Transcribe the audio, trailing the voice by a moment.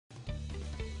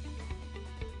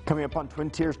Coming up on Twin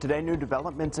Tiers today, new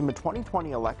developments in the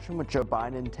 2020 election with Joe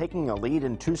Biden taking a lead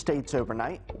in 2 states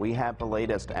overnight. We have the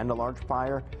latest, and a large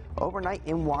fire overnight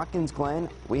in Watkins Glen.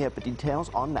 We have the details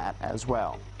on that as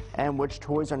well. And which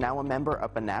toys are now a member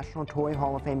of the National Toy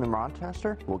Hall of Fame in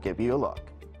Rochester? We'll give you a look.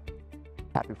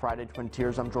 Happy Friday, Twin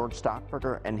Tiers. I'm George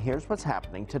Stockberger, and here's what's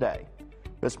happening today.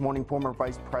 This morning, former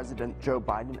Vice President Joe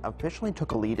Biden officially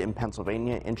took a lead in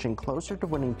Pennsylvania, inching closer to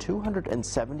winning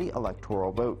 270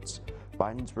 electoral votes.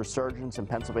 Biden's resurgence in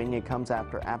Pennsylvania comes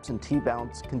after absentee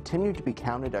ballots continue to be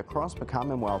counted across the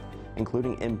Commonwealth,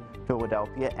 including in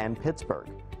Philadelphia and Pittsburgh.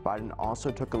 Biden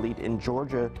also took a lead in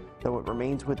Georgia, though it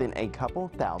remains within a couple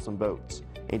thousand votes.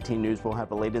 18 News will have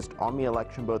the latest on the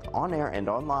election both on air and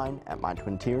online at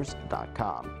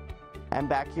mytwintiers.com. And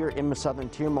back here in the Southern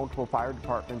Tier, multiple fire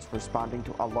departments responding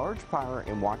to a large fire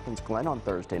in Watkins Glen on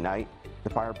Thursday night.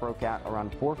 The fire broke out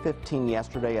around 4:15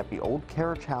 yesterday at the old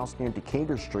carriage house near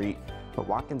Decatur Street. But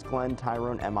Watkins Glen,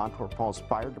 Tyrone, and Montour Falls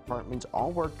fire departments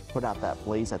all worked to put out that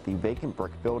blaze at the vacant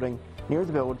brick building near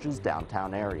the village's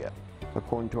downtown area.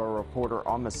 According to our reporter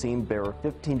on the scene, there were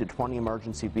 15 to 20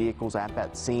 emergency vehicles at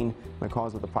that scene. The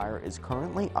cause of the fire is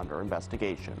currently under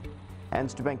investigation. And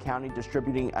Steuben County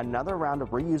distributing another round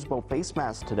of reusable face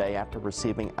masks today after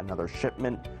receiving another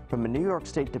shipment from the New York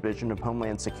State Division of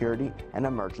Homeland Security and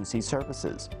Emergency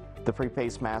Services. The free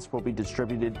face mask will be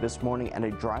distributed this morning in a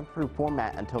drive-through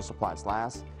format until supplies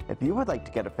last. If you would like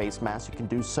to get a face mask, you can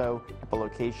do so at the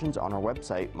locations on our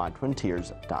website,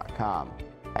 mytwintiers.com.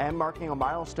 And marking a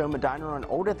milestone, the diner on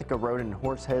Old Ithaca Road in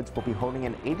Horseheads will be holding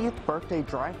an 80th birthday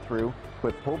drive-through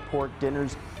with pulled pork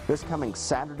dinners this coming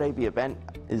Saturday. The event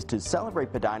is to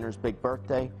celebrate the diner's big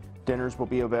birthday. Dinners will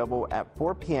be available at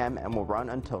 4 p.m. and will run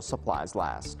until supplies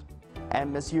last.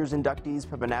 And this year's inductees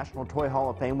for the National Toy Hall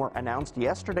of Fame were announced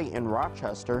yesterday in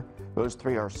Rochester. Those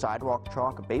three are Sidewalk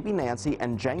Chalk, Baby Nancy,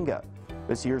 and Jenga.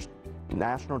 This year's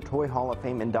National Toy Hall of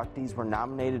Fame inductees were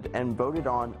nominated and voted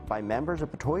on by members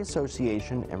of the Toy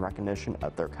Association in recognition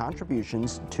of their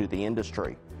contributions to the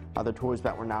industry. Other toys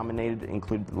that were nominated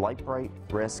included Lite-Brite,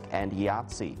 Risk, and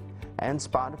Yahtzee. And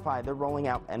Spotify, they're rolling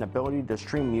out an ability to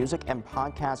stream music and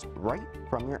podcasts right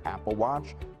from your Apple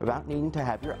Watch without needing to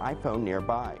have your iPhone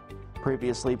nearby.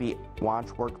 Previously, the watch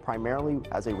worked primarily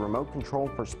as a remote control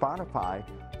for Spotify,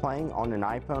 playing on an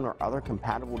iPhone or other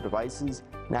compatible devices.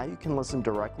 Now you can listen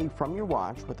directly from your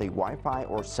watch with a Wi-Fi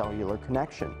or cellular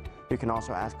connection. You can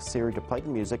also ask Siri to play the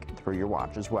music through your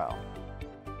watch as well.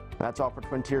 That's all for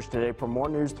Twin Tiers today. For more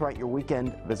news throughout your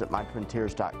weekend, visit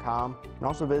mytwintiers.com and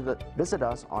also visit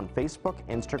us on Facebook,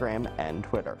 Instagram, and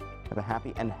Twitter. Have a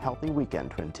happy and healthy weekend,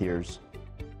 Twin Tiers.